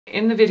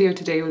In the video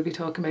today we'll be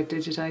talking about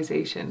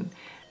digitisation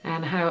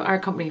and how our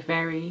company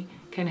Veri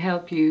can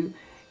help you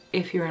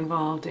if you're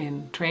involved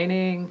in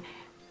training,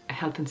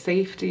 health and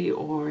safety,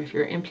 or if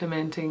you're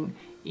implementing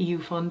EU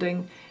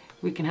funding.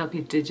 We can help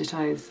you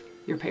digitise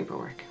your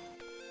paperwork.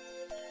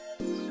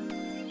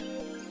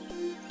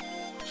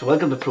 So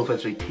welcome to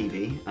ProfileTree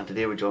TV, and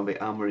today we're joined by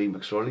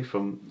McSorley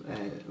from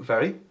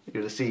Veri.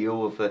 You're the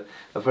CEO of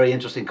a very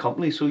interesting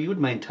company, so you would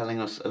mind telling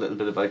us a little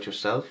bit about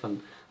yourself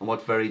and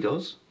what Veri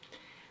does?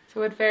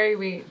 So at Veri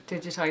we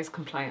digitise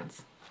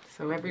compliance.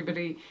 So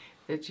everybody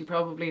that you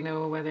probably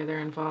know, whether they're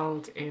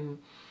involved in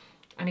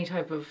any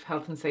type of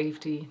health and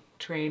safety,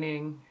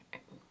 training,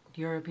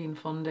 European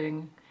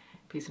funding,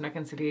 peace and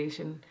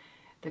reconciliation,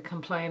 the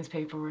compliance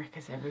paperwork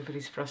is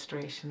everybody's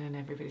frustration and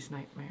everybody's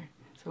nightmare.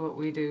 So what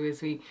we do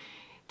is we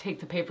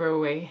take the paper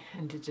away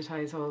and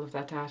digitise all of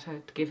that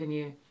data, giving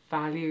you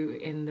value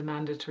in the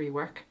mandatory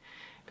work.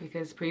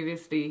 Because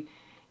previously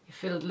you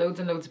filled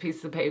loads and loads of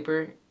pieces of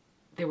paper,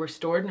 they were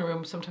stored in a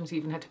room, sometimes you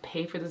even had to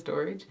pay for the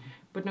storage,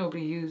 but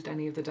nobody used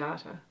any of the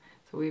data.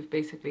 So we've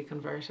basically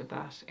converted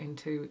that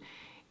into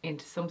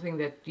something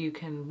that you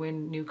can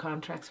win new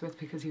contracts with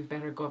because you've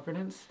better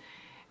governance.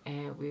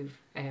 We've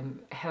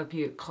helped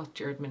you cut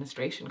your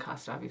administration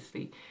cost,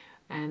 obviously,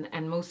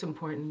 and most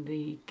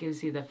importantly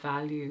gives you the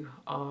value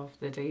of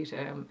the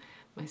data.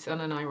 My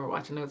son and I were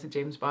watching loads of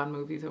James Bond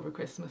movies over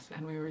Christmas,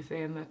 and we were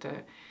saying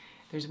that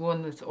there's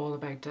one that's all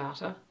about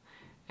data,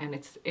 and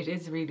it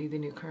is really the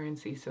new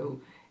currency.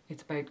 So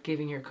it's about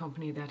giving your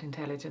company that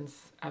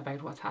intelligence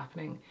about what's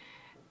happening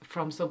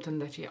from something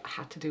that you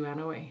had to do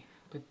anyway,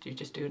 but you're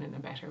just doing it in a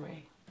better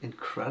way.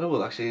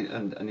 Incredible, actually,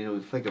 and you know,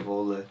 think of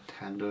all the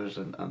tenders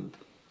and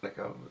like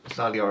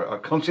sadly our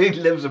country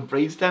lives and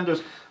breathes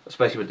tenders,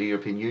 especially with the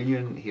European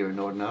Union here in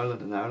Northern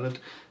Ireland and Ireland.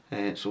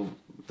 So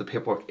the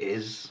paperwork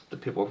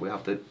we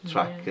have to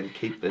track and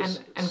keep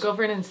this. And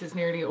governance is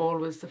nearly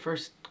always the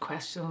first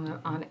question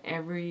on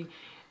every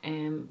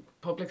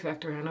public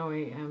sector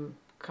anyway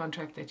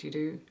contract that you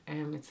do.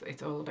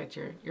 It's all about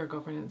your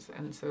governance,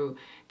 and so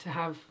to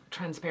have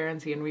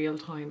transparency in real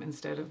time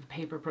instead of a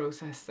paper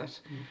process that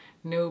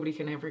nobody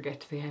can ever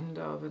get to the end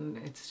of, and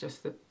it's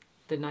just the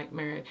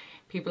nightmare.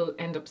 People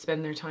end up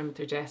spending their time at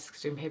their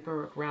desks doing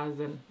paperwork rather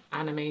than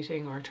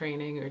animating or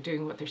training or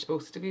doing what they're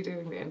supposed to be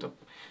doing. They end up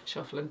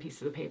shuffling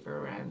pieces of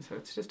paper around. So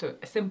it's just a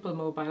simple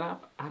mobile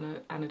app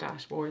and a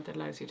dashboard that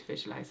allows you to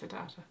visualise the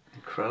data.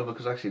 Incredible,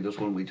 because actually there's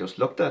one we just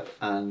looked at,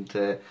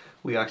 and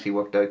we actually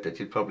worked out that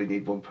you'd probably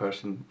need one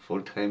person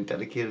full-time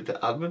dedicated to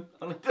admin,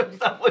 and it does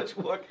that much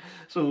work.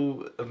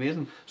 So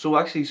amazing. So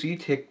actually, so you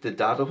take the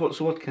data,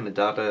 what kind of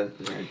data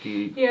do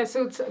you... Yeah,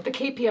 so it's the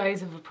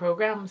KPIs of a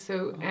programme.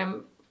 So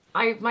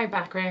my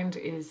background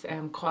is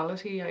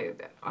quality.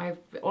 I've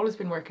always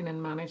been working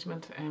in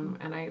management,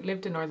 and I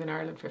lived in Northern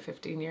Ireland for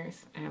 15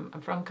 years.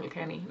 I'm from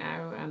Kilkenny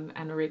now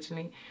and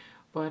originally,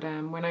 but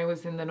when I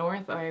was in the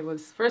north I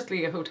was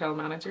firstly a hotel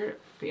manager,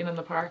 being in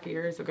the park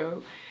years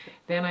ago.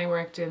 Then I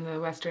worked in the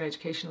Western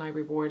Education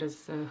Library Board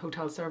as a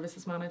hotel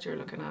services manager,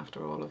 looking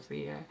after all of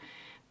the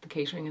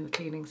catering and the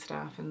cleaning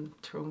staff in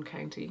Tyrone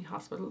County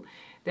Hospital.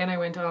 Then I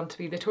went on to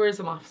be the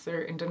tourism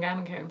officer in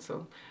Dungannon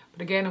Council.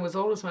 But again, I was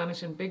always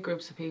managing big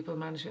groups of people,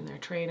 managing their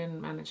training,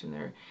 managing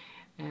their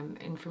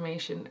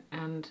information.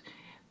 And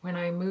when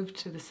I moved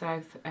to the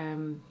south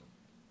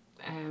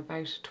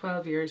about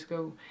 12 years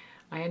ago,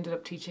 I ended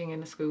up teaching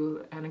in a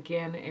school, and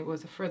again it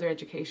was a further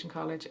education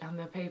college, and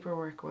the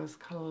paperwork was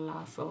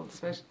colossal,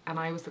 and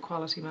I was the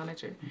quality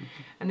manager.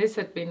 And this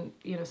had been,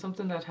 you know,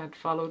 something that had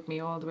followed me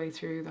all the way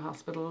through the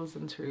hospitals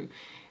and through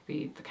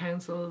the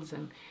councils,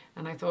 and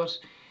I thought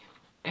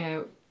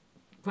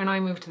when I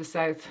moved to the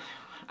south,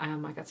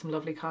 I got some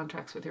lovely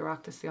contracts with the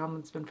Oireachtas, the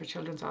Ombudsman for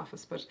Children's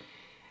Office, but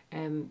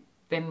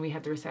then we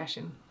had the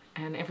recession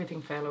and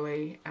everything fell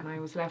away, and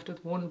I was left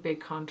with one big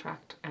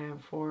contract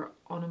for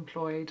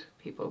unemployed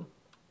people,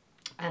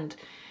 and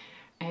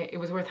it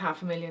was worth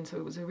 $500,000, so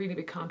it was a really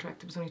big contract.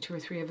 There was only 2 or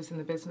 3 of us in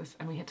the business,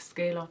 and we had to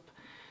scale up.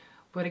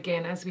 But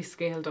again, as we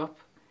scaled up,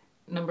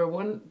 number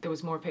one, there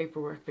was more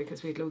paperwork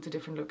because we had loads of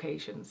different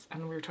locations,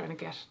 and we were trying to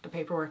get the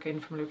paperwork in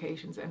from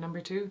locations. And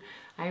number two,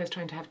 I was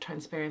trying to have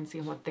transparency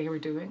in what they were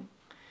doing,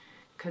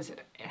 because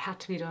it had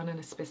to be done in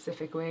a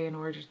specific way in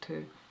order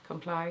to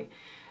comply.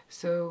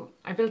 So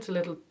I built a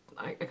little,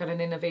 I got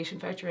an innovation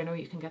voucher. I know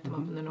you can get them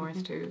up in the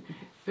north too.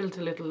 Built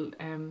a little,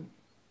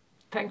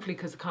 thankfully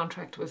because the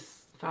contract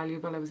was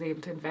valuable, I was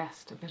able to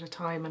invest a bit of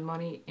time and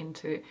money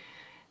into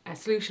a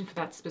solution for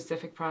that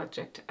specific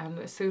project. And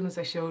as soon as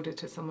I showed it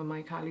to some of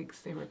my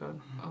colleagues, they were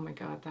going, oh my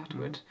God, that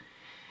would.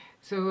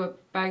 So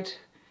about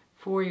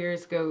 4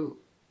 years ago,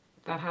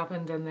 that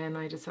happened, and then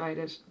I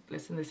decided,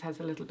 listen, this has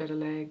a little bit of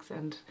legs,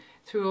 and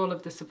through all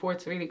of the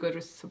supports, really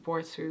good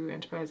support through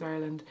Enterprise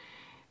Ireland,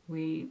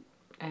 we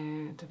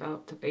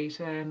developed a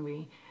beta and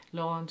we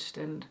launched,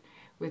 and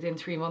within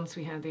 3 months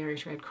we had the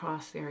Irish Red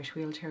Cross, the Irish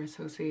Wheelchair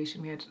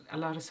Association, we had a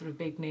lot of sort of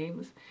big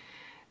names.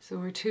 So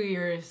we're 2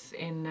 years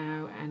in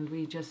now, and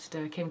we just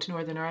came to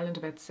Northern Ireland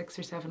about 6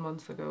 or 7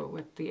 months ago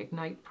with the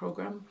Ignite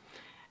programme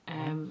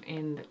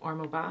in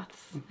Ormo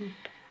Baths.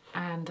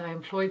 and I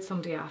employed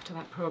somebody after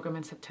that program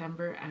in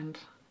September, and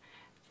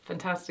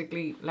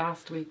fantastically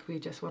last week we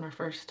just won our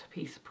first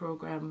piece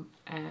program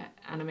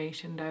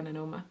animation down in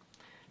Oma.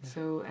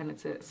 So, and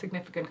it's a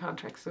significant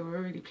contract, so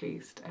we're really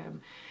pleased.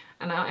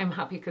 And I'm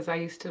happy because I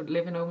used to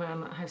live in Oma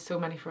and I have so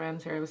many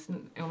friends here. I was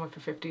in Oma for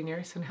 15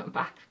 years, so now I'm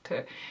back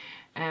to,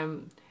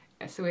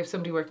 so we have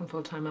somebody working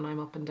full time and I'm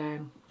up and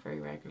down very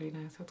regularly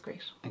now, so it's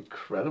great.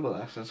 Incredible,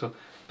 actually. So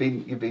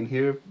you've been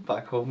here,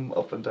 back home,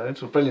 up and down,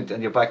 so brilliant,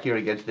 and you're back here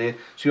again today.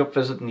 So you're up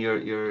visiting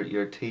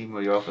your team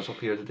or your office up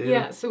here today?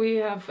 Yeah, so we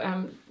have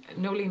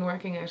Nolene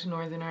working out in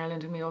Northern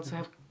Ireland, and we also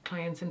have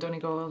clients in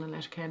Donegal and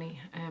Letterkenny,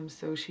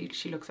 so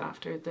she looks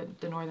after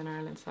the Northern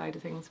Ireland side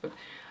of things. But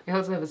I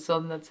also have a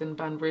son that's in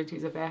Banbridge.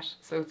 He's a vet,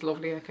 so it's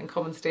lovely. I can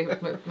come and stay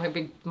with my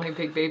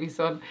big baby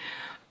son.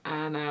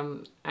 And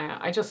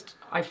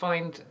I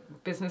find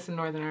business in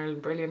Northern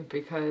Ireland brilliant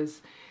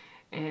because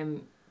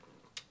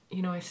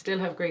you know, I still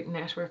have great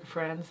network of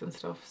friends and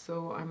stuff,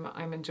 so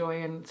I'm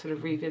enjoying sort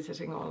of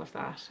revisiting all of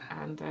that.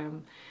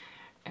 And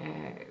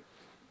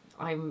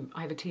I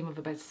have a team of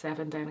about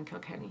 7 down in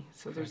Kilkenny,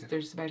 so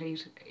there's about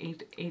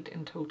eight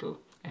in total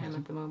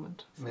at the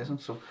moment. So. Amazing.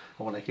 So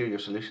when I hear your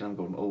solution, I'm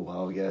going, oh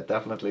wow, yeah,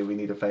 definitely we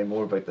need to find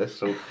more about this.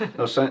 So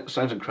no,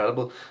 sounds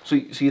incredible. So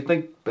you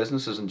think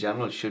businesses in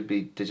general should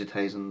be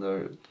digitising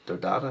their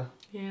data?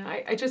 Yeah,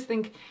 I just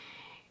think,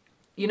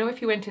 you know,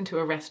 if you went into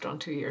a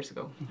restaurant 2 years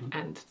ago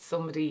and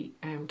somebody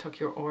took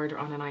your order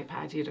on an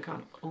iPad, you'd have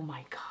gone, oh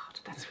my God,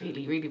 that's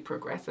really, really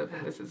progressive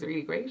and this is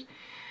really great.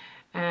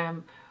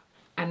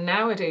 And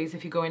nowadays,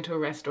 if you go into a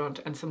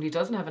restaurant and somebody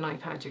doesn't have an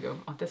iPad, you go,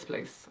 oh, this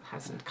place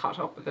hasn't caught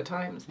up with the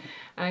times.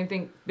 And I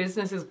think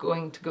business is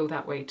going to go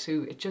that way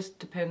too. It just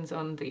depends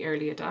on the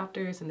early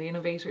adopters and the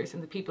innovators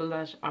and the people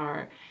that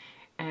are,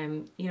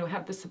 you know,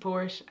 have the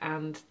support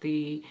and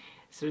the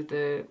sort of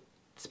the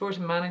support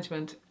and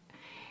management.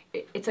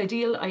 It's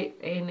ideal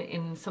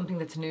in something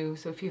that's new.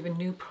 So if you have a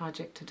new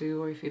project to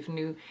do, or if you have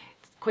new,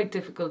 it's quite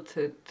difficult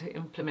to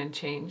implement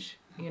change,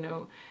 you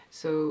know.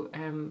 So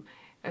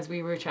as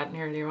we were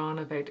chatting earlier on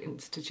about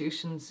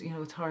institutions, you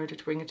know, it's harder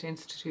to bring it to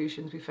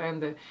institutions. We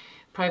found the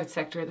private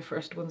sector are the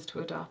first ones to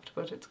adopt,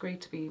 but it's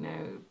great to be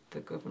now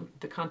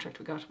the contract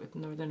we got with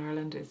Northern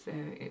Ireland is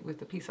with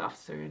the peace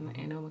officer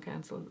in Oma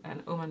Council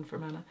and Oma and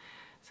Fermanagh.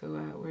 So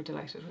we're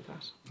delighted with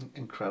that.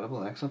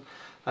 Incredible, excellent.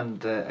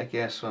 And I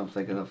guess when I'm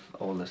thinking of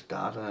all this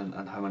data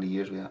and how many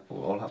years we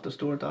all have to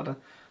store data,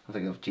 I'm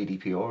thinking of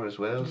GDPR as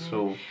well. Yeah.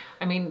 So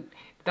I mean,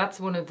 that's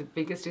one of the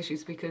biggest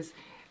issues, because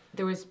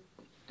there was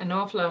an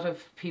awful lot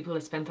of people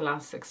that spent the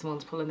last 6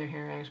 months pulling their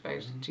hair out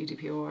about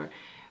GDPR.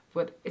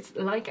 But it's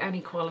like any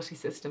quality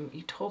system.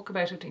 You talk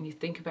about it and you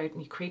think about it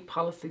and you create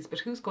policies, but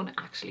who's going to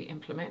actually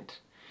implement?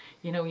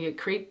 You know, you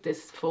create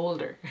this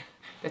folder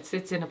that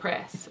sits in a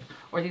press,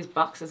 or these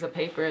boxes of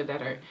paper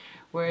that are,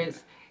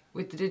 whereas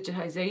with the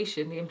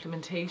digitisation, the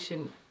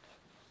implementation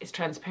is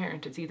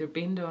transparent. It's either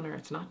been done or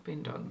it's not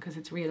been done, because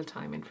it's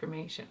real-time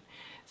information.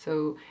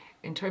 So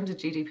in terms of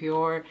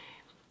GDPR,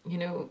 you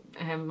know,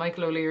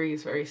 Michael O'Leary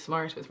is very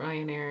smart with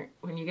Ryanair.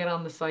 When you get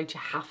on the site, you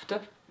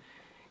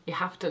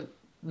have to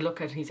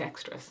look at his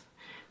extras.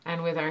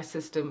 And with our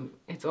system,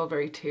 it's all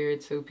very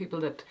tiered. So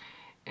people that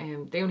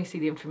they only see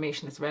the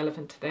information that's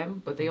relevant to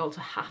them, but they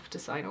also have to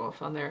sign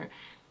off on their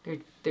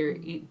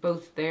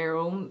both their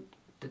own,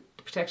 the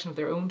protection of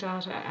their own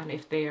data, and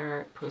if they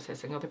are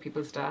processing other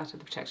people's data,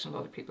 the protection of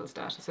other people's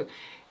data. So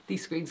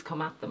these screens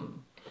come at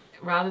them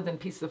rather than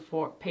pieces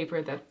of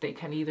paper that they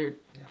can either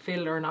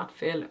fill or not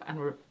fill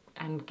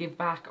and give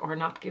back or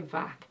not give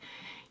back.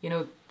 You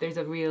know, there's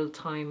a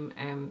real-time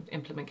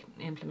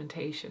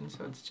implementation,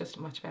 so it's just a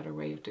much better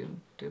way of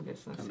doing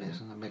business.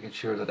 Amazing, and making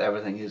sure that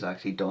everything is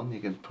actually done. You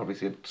can probably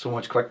see it so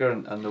much quicker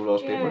and no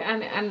lost paper.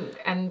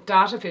 And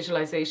data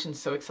visualization is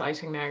so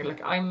exciting now.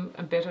 Like, I'm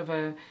a bit of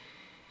a...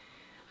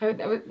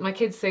 my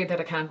kids say that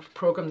I can't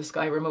program the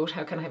Sky remote.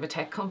 How can I have a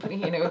tech company,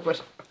 you know?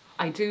 But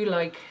I do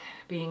like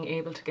being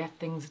able to get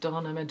things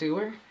done. I'm a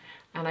doer.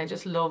 And I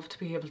just love to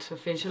be able to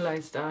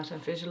visualize data,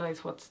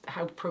 visualize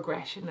how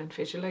progression, and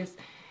visualize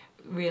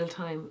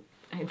real-time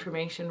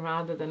information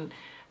rather than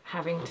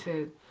having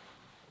to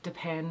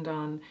depend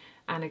on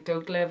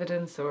anecdotal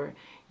evidence, or,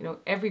 you know,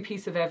 every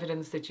piece of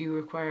evidence that you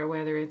require,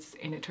 whether it's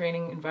in a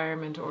training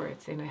environment or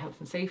it's in a health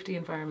and safety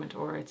environment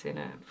or it's in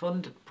a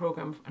funded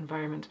program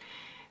environment,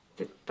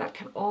 that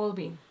can all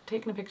be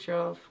taken a picture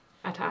of,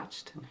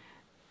 attached,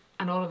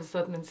 and all of a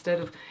sudden, instead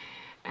of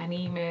an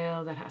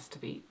email that has to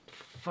be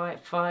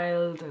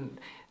filed and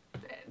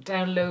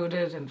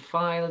downloaded and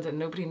filed and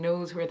nobody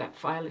knows where that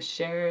file is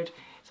shared,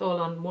 it's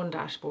all on one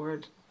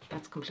dashboard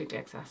that's completely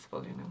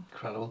accessible, you know.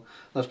 Incredible.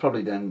 That's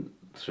probably then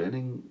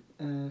training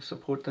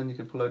support then you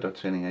can pull out, or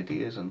training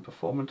ideas and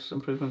performance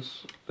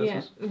improvements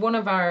business. Yeah, one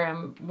of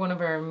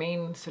our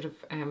main sort of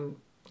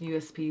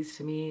USPs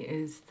to me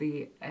is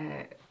the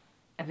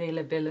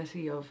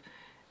availability of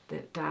the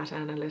data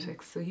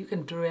analytics. So you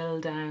can drill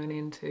down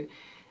into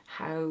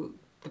how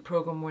the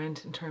program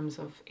went in terms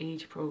of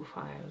age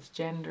profiles,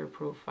 gender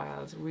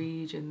profiles,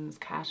 regions,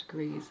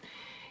 categories.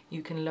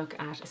 You can look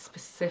at a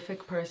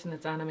specific person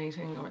that's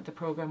animating or the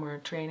program or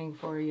training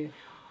for you,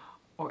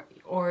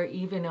 or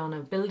even on a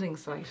building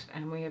site.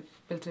 And we have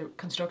built a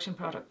construction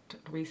product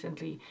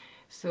recently,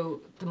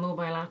 so the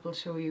mobile app will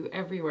show you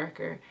every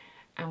worker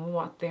and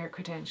what their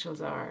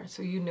credentials are,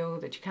 so you know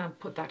that you can't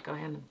put that guy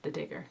on the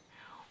digger,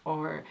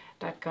 or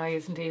that guy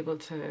isn't able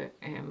to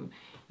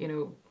you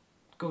know,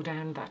 go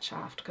down that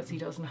shaft because he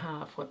doesn't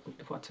have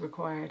what's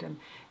required. And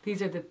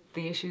these are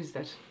the issues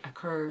that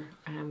occur.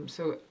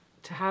 So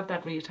to have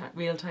that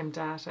real-time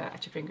data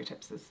at your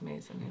fingertips is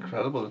amazing. You know?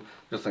 Incredible.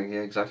 Just thinking,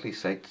 yeah, exactly,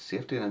 site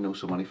safety, and I know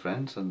so many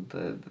friends, and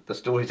the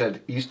stories I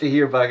used to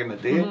hear back in the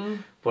day,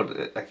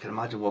 but I can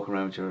imagine walking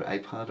around with your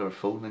iPad or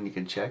phone and you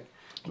can check,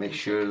 make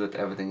sure that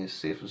everything is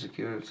safe and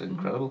secure. It's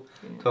incredible.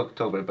 Yeah. Talk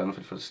about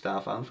benefit for the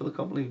staff and for the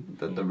company,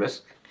 the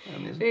risk.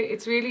 Amazing.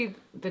 It's really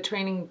the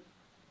training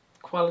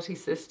quality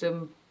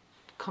system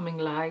coming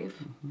live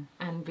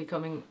and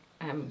becoming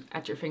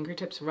at your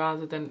fingertips,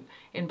 rather than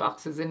in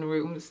boxes in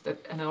rooms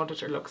that an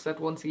auditor looks at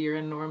once a year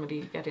and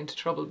normally get into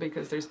trouble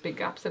because there's big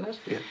gaps in it.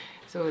 Yeah.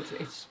 So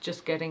it's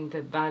just getting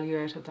the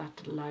value out of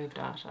that live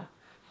data.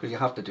 Because you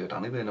have to do it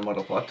anyway, no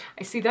matter what.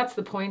 I see, that's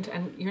the point,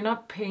 and you're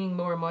not paying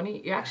more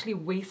money. You're actually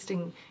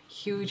wasting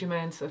huge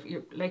amounts of,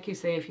 like you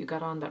say, if you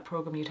got on that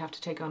program, you'd have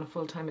to take on a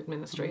full-time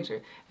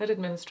administrator. That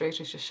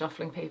administrator's just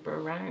shuffling paper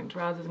around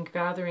rather than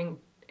gathering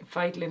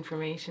vital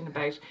information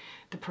about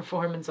the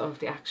performance of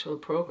the actual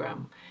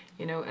program,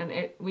 you know.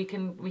 And we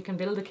can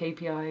build the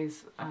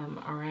KPIs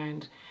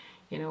around,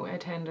 you know,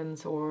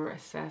 attendance or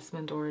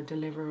assessment or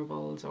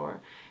deliverables, or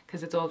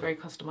because it's all very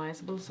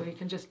customizable, so you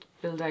can just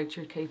build out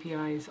your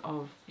KPIs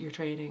of your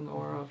training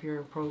or of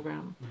your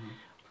program.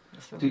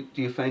 So. Do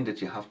you find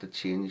that you have to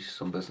change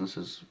some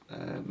businesses'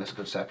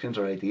 misconceptions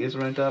or ideas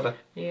around data?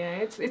 Yeah,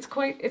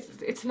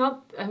 it's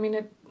not. I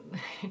mean,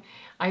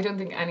 I don't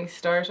think any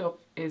startup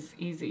is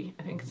easy.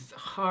 I think it's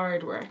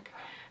hard work,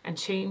 and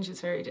change is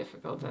very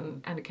difficult,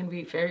 and it can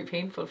be very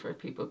painful for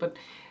people. But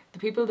the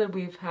people that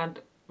we've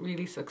had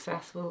really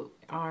successful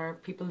are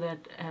people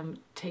that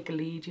take a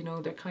lead. You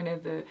know, they're kind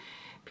of the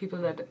people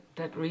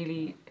that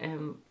really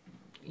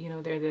you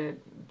know,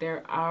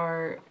 they're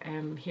our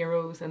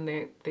heroes, and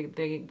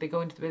they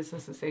go into the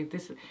business and say,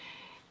 this,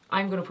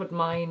 I'm going to put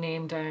my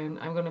name down,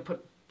 I'm going to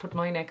put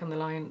my neck on the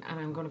line, and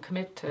I'm going to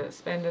commit to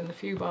spending a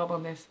few bob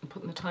on this and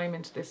putting the time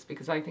into this,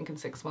 because I think in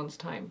 6 months'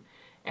 time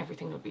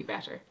everything will be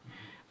better.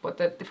 But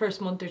the first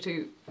month or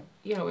two,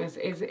 you know,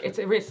 it's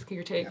a risk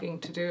you're taking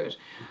to do it.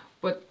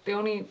 But the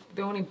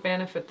only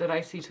benefit that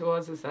I see to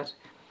us is that,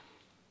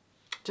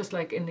 just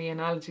like in the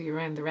analogy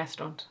around the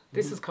restaurant,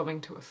 this is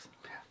coming to us.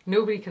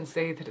 Nobody can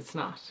say that it's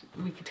not.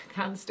 We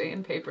can't stay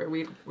in paper.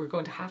 We're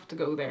going to have to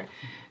go there.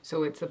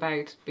 So it's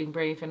about being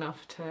brave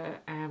enough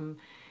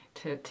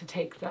to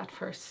take that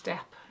first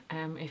step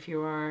if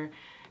you are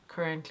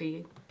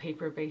currently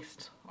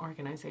paper-based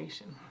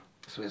organisation.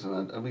 So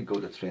and we go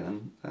to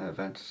training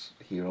events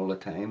here all the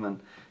time, and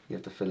you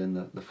have to fill in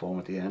the form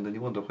at the end, and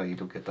you wonder why you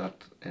don't get that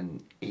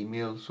in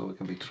email so it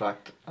can be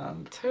tracked.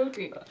 And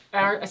totally.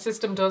 Our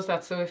system does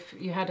that. So if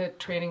you had a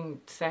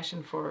training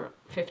session for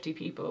 50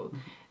 people,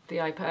 the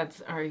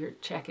iPads are your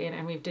check-in,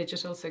 and we have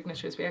digital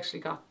signatures. We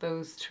actually got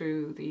those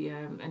through the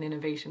an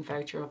innovation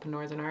voucher up in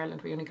Northern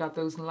Ireland. We only got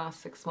those in the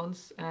last 6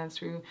 months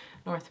through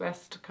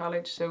Northwest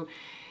College. So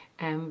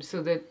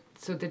so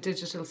the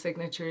digital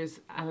signatures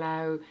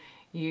allow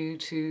you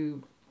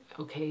to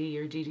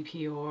your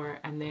GDPR,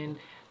 and then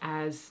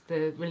as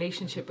the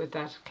relationship with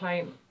that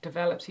client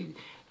develops, you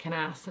can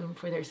ask them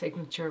for their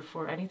signature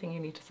for anything you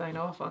need to sign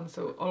off on.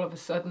 So all of a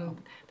sudden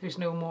there's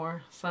no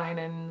more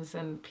sign-ins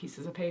and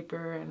pieces of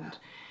paper,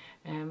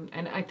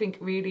 and I think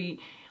really,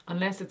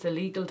 unless it's a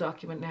legal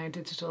document now,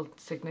 digital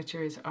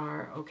signatures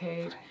are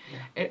okay.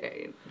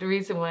 The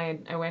reason why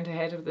I went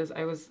ahead of this,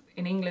 I was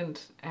in England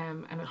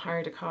and I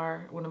hired a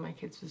car. One of my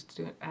kids was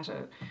doing at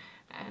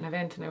an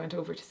event, and I went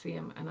over to see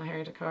him, and I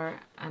hired a car,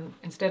 and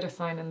instead of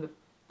signing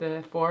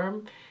the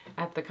form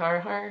at the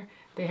car hire,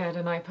 they had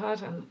an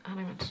iPad, and I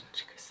went,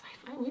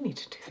 we need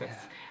to do this.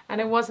 Yeah.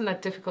 And it wasn't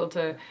that difficult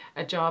a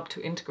job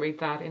to integrate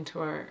that into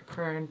our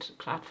current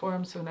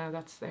platform, so now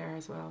that's there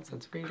as well, so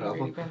it's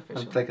really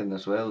beneficial. I'm thinking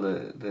as well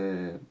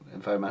the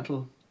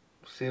environmental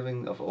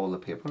saving of all the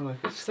paper,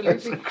 like absolutely,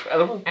 it's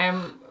incredible.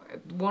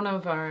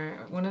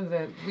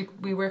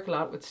 We work a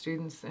lot with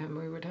students, and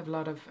we would have a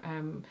lot of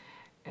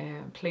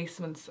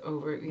placements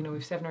over, you know,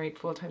 we've 7 or 8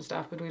 full-time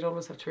staff, but we'd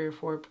always have 3 or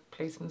 4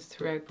 placements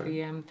throughout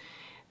the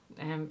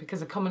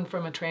because I'm coming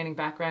from a training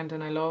background,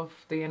 and I love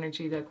the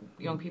energy that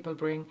young people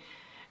bring.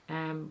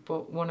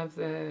 But one of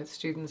the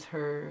students,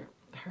 her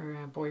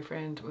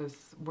boyfriend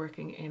was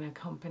working in a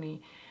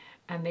company,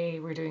 and they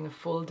were doing a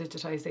full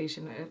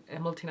digitisation, a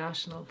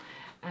multinational,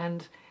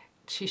 and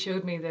she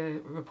showed me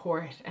the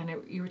report, and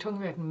you were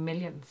talking about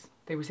millions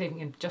they were saving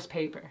in just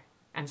paper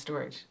and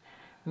storage.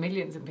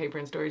 millions in paper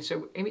and storage.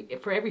 So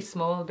for every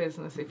small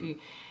business, if you,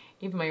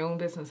 even my own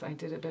business, I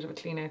did a bit of a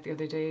clean out the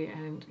other day,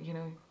 and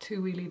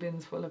 2 wheelie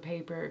bins full of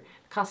paper,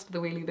 the cost of the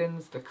wheelie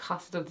bins, the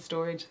cost of the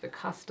storage, the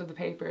cost of the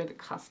paper, the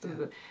cost of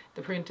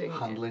the printing.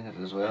 Handling it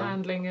as well.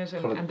 Handling it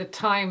and the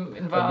time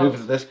involved. I'll move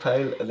to this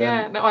pile and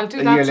then no, I'll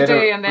do that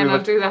today and then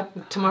I'll do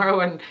that tomorrow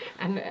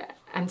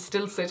and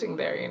still sitting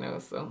there,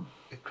 so.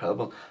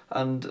 Incredible.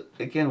 And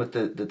again with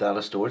the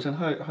data storage, and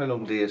how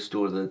long do you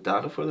store the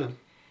data for then?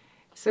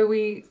 So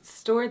we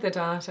store the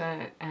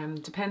data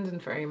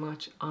dependent very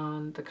much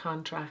on the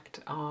contract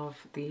of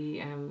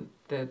the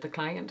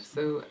client.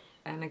 So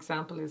an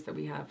example is that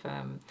we have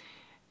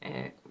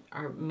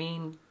our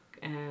main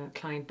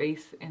client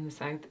base in the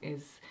south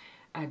is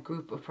a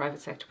group of private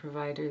sector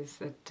providers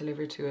that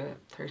deliver to a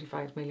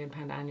 £35 million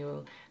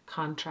annual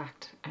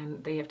contract,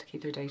 and they have to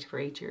keep their data for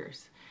 8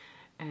 years.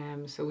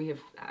 So we have,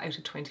 out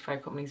of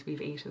 25 companies, we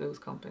have 8 of those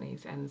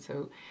companies, and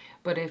so,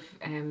 but if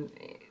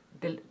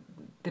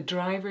the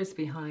drivers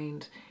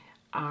behind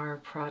our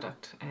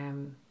product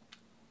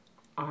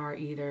are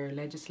either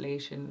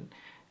legislation,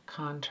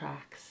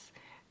 contracts,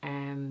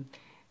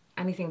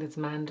 anything that's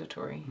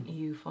mandatory,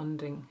 EU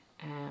funding,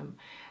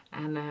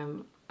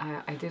 and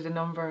I did a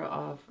number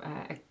of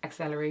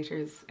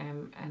accelerators,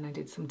 and I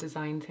did some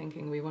design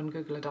thinking. We won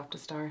Google Adopt a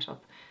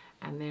Startup,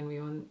 and then we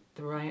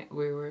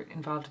were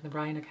involved in the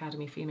Ryan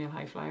Academy Female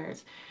High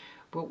Flyers.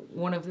 But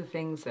one of the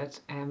things that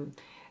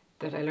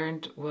that I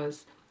learned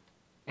was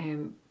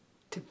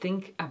to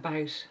think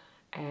about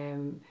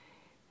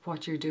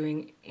what you're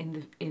doing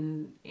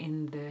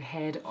in the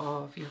head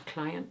of your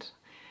client,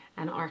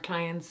 and our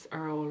clients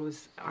are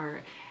always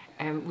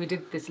we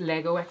did this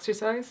Lego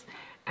exercise,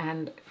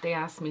 and they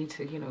asked me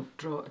to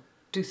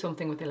do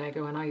something with the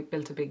Lego, and I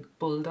built a big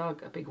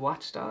bulldog, a big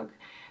watchdog.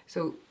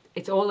 So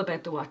it's all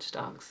about the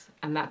watchdogs,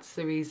 and that's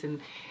the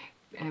reason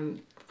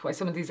why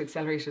some of these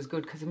accelerators are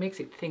good, because it makes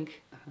you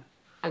think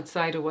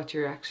outside of what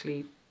you're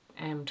actually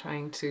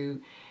trying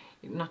to.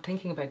 You're not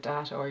thinking about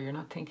data, or you're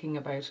not thinking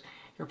about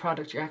your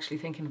product. You're actually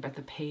thinking about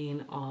the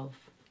pain of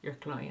your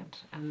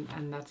client,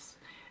 and that's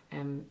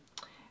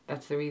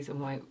the reason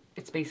why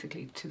it's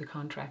basically to the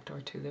contract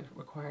or to the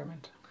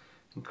requirement.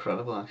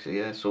 Incredible, actually,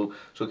 yeah. So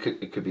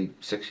it could be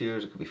 6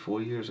 years, it could be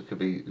 4 years, it could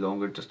be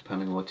longer, just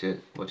depending on what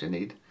you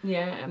need.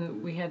 Yeah,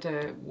 and we had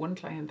one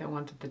client that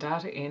wanted the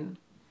data in,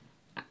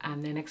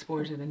 and then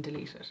export it and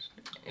delete it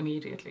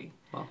immediately.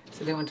 Wow.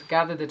 So they want to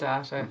gather the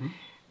data. Mm-hmm.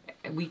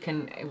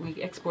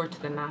 We export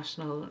to the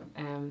national.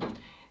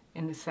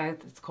 In the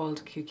south, it's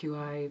called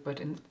QQI, but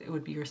it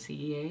would be your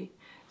CEA.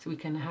 So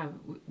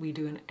we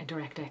do a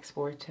direct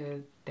export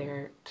to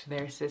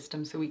their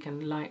system. So we can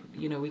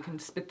we can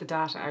spit the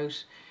data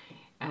out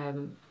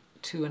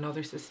to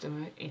another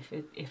system if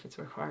it's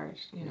required.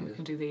 We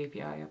can do the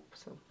API up.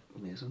 So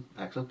amazing,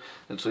 excellent.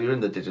 And so you're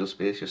in the digital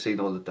space. You're seeing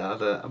all the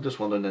data. I'm just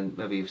wondering, then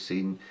maybe you've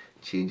seen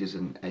changes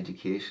in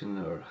education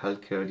or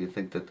healthcare. Do you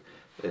think that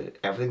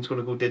everything's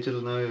going to go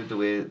digital now? The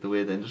way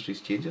the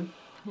industry's changing.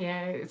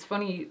 Yeah, it's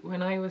funny,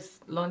 when I was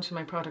launching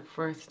my product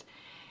first,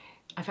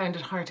 I found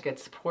it hard to get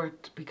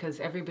support because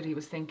everybody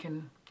was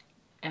thinking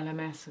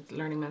LMS,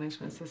 learning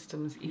management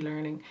systems,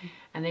 e-learning,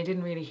 and they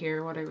didn't really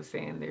hear what I was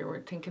saying. They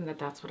were thinking that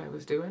that's what I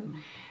was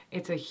doing.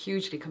 It's a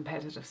hugely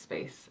competitive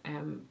space,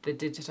 the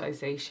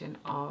digitisation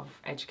of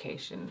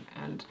education,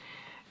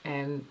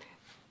 and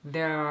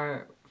there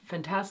are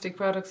fantastic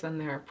products and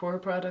there are poor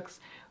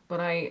products, but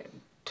I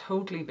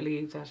totally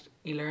believe that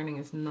e-learning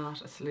is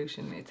not a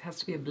solution. It has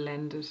to be a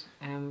blended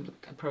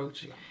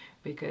approach,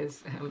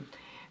 because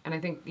and I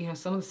think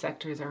some of the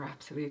sectors are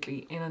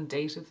absolutely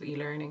inundated with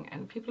e-learning,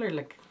 and people are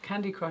like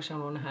Candy Crush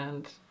on one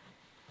hand,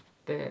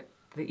 the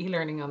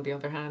e-learning on the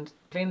other hand,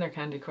 playing their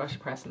Candy Crush,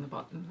 pressing the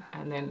button,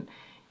 and then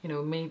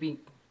maybe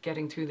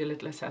getting through the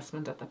little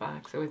assessment at the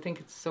back. So I think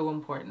it's so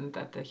important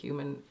that the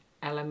human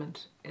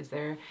element is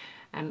there,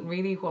 and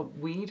really what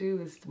we do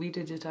is we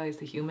digitise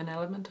the human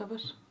element of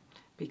it,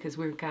 because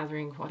we're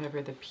gathering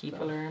whatever the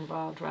people are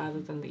involved rather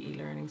than the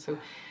e-learning. So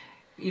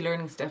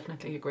e-learning is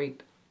definitely a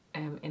great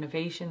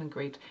innovation and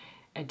great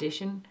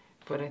addition,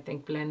 but I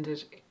think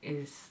blended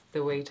is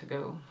the way to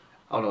go.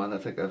 Oh no, and I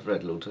think I've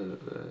read loads of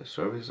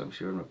surveys, I'm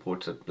sure, and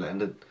reports that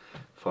blended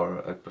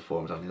far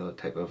outperforms any other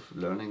type of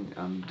learning,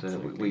 and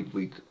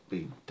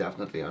we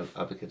definitely are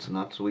advocates in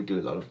that. So we do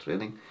a lot of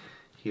training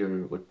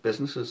here with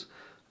businesses,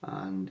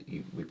 and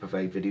we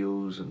provide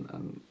videos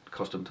and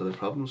custom to the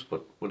problems,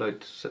 but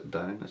without sitting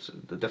down,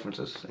 the difference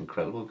is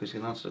incredible, because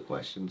you can answer the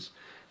questions,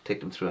 take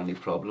them through any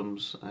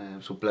problems,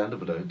 so blended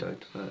without a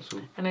doubt.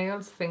 And I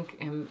also think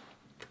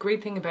the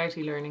great thing about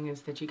e-learning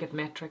is that you get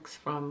metrics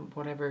from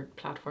whatever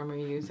platform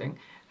you're using,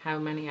 how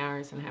many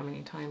hours and how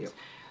many times. Yep.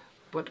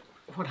 But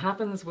what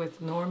happens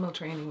with normal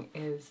training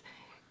is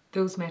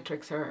those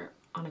metrics are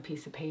on a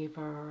piece of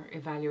paper or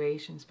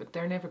evaluations, but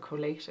they're never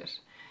collated.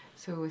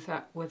 So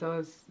with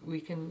us, we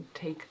can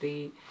take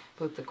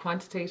both the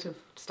quantitative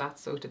stats,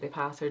 so did they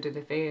pass or did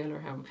they fail, or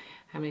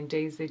how many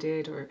days they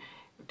did, or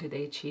did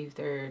they achieve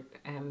their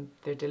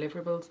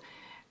deliverables,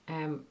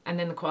 And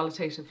then the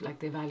qualitative, like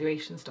the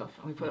evaluation stuff,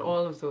 and we put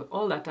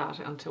all that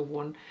data onto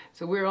one.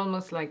 So we're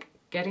almost like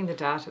getting the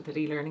data that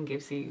e-learning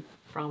gives you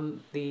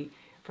from the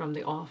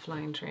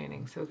offline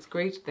training. So it's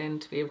great then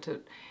to be able to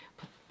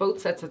put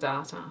both sets of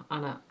data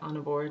on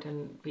a board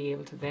and be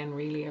able to then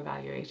really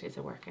evaluate, is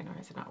it working or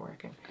is it not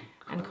working?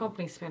 And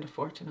companies spend a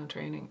fortune on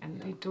training and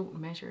they don't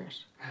measure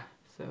it.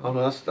 So oh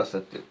no, that's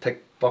a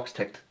box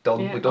ticked, done.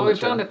 yeah, we've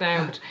done it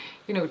now, but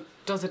you know,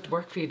 does it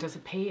work for you? Does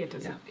it pay you?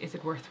 Is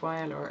it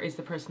worthwhile, or is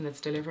the person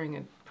that's delivering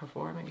it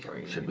performing for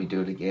you? Should we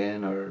do it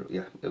again, or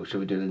should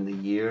we do it in the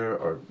year,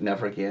 or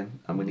never again?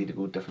 And we need to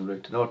go a different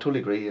route. No, I totally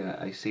agree.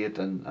 I see it,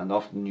 and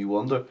often you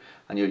wonder,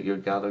 and you're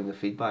gathering the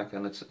feedback,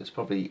 and it's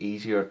probably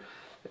easier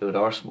with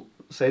our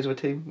size of a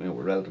team. You know,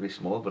 we're relatively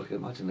small, but I can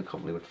imagine a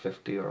company with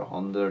 50 or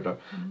 100 or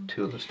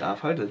 200 staff.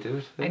 How do they do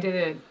it? I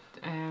did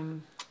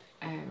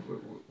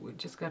we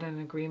just got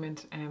an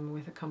agreement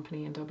with a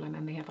company in Dublin,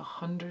 and they have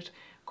 100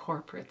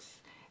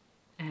 corporates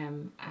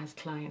as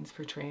clients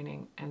for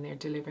training, and they're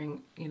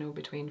delivering, you know,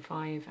 between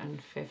 5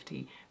 and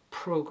 50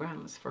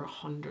 programs for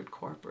 100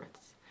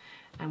 corporates,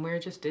 and we're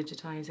just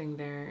digitising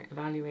their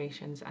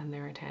evaluations and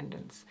their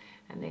attendance,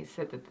 and they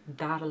said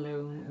that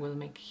alone will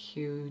make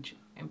huge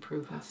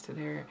improvements to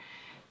their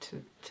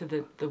to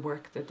the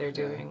work that they're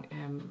doing.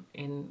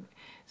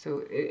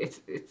 So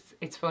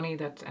it's funny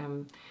that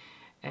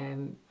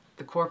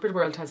the corporate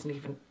world hasn't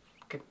even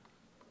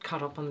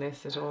caught up on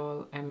this at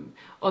all,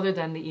 other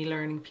than the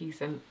e-learning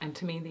piece, and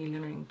to me the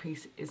e-learning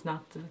piece is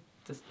not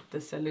the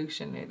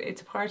solution.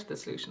 It's a part of the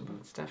solution, but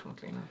it's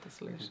definitely not the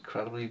solution.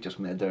 Incredible, you've just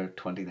made their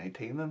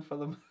 2019 then for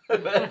them.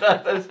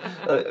 That is,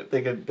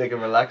 they can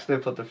relax now,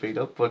 put their feet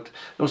up. But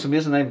no, it's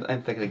amazing.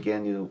 I'm thinking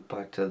again, you know,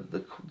 back to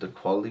the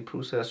quality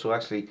process. So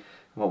actually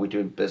what we do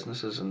in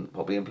businesses and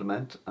what we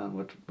implement, and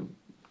what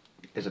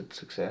is it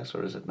success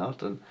or is it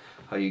not, and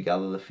how you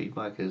gather the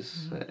feedback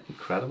is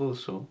incredible.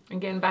 So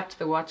again, back to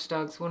the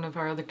watchdogs, one of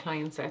our other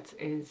client sets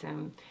is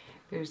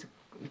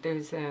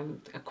there's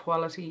a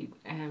quality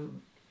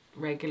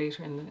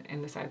regulator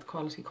in the South,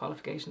 Quality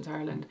Qualifications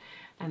Ireland,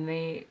 and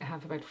they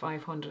have about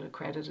 500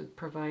 accredited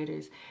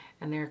providers,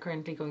 and they're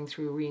currently going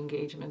through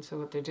re-engagement. So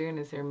what they're doing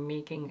is they're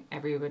making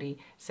everybody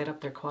set up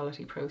their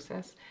quality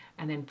process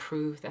and then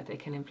prove that they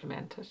can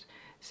implement it.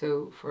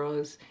 So for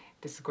us,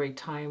 this is a great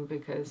time,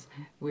 because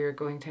we're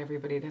going to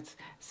everybody that's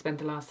spent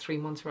the last 3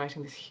 months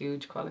writing this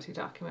huge quality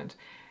document,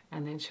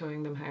 and then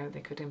showing them how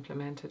they could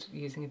implement it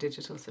using a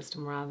digital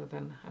system rather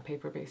than a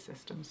paper-based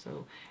system.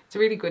 So it's a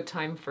really good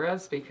time for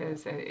us,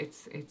 because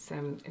it's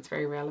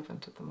very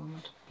relevant at the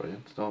moment.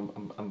 Brilliant. No,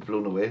 I'm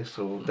blown away.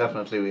 So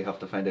definitely we have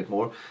to find out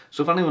more.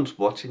 So if anyone's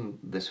watching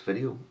this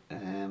video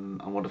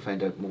and want to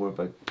find out more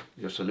about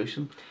your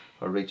solution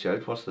or reach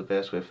out, what's the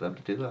best way for them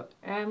to do that?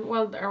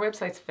 Well, our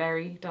website's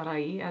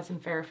veri.ie, as in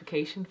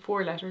verification,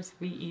 4 letters,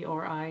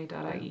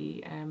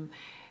 VERI.ie.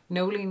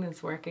 Nolene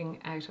is working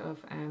out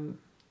of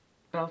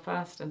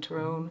Belfast and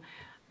Tyrone.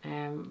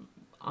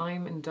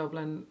 I'm in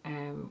Dublin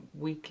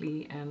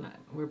weekly, and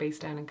we're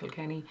based down in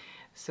Kilkenny.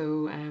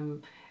 So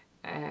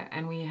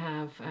and we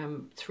have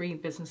 3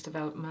 business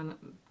development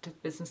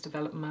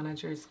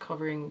managers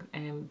covering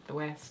the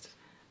west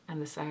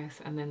and the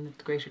south, and then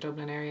the greater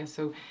Dublin area.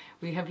 So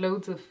we have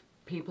loads of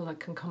people that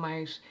can come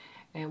out.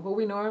 And what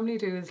we normally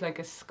do is like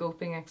a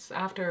scoping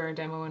after our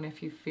demo, and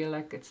if you feel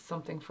like it's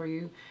something for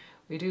you,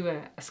 we do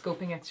a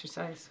scoping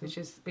exercise, which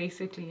is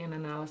basically an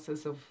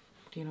analysis of,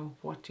 you know,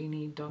 what you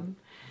need done,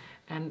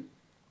 and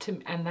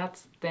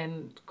that's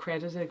then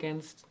credited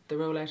against the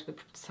rollout of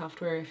the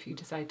software if you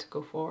decide to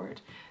go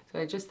forward. So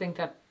I just think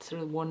that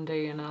sort of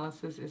one-day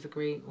analysis is a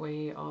great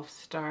way of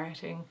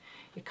starting.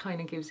 It kind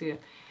of gives you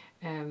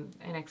an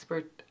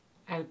expert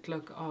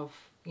outlook of,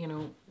 you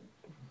know,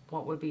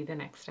 what would be the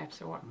next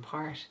steps, or what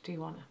part do you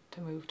want to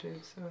move to.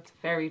 So it's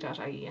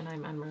veri.ie, and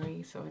I'm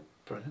Anne-Marie, so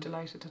I'm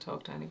delighted to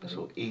talk to anybody.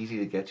 So easy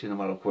to get you no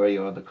matter where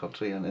you are in the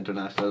country, and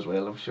international as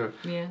well, I'm sure.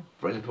 Yeah.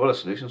 Brilliant, what a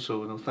solution.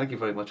 So no, thank you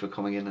very much for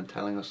coming in and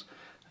telling us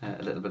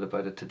a little bit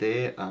about it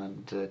today,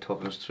 and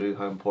talking us through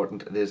how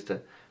important it is to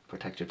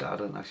protect your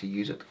data and actually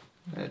use it.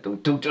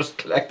 Don't just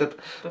collect it,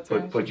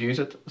 but use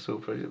it. So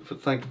brilliant.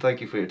 But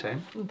thank you for your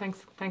time. And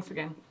thanks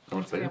again.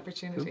 Thanks for the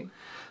opportunity. Cool.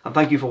 And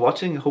thank you for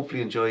watching. Hopefully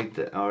you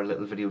enjoyed our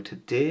little video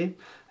today.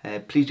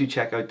 Please do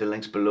check out the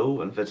links below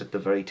and visit the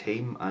Veri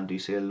team, and do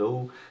say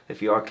hello.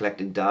 If you are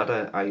collecting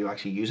data, are you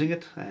actually using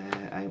it?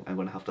 I'm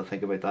going to have to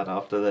think about that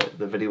after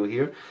the video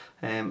here.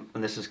 And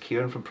this is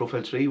Kieran from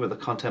ProfileTree. We're the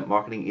content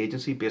marketing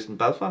agency based in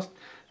Belfast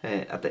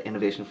at the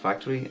Innovation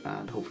Factory,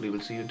 and hopefully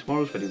we'll see you in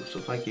tomorrow's video. So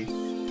thank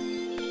you.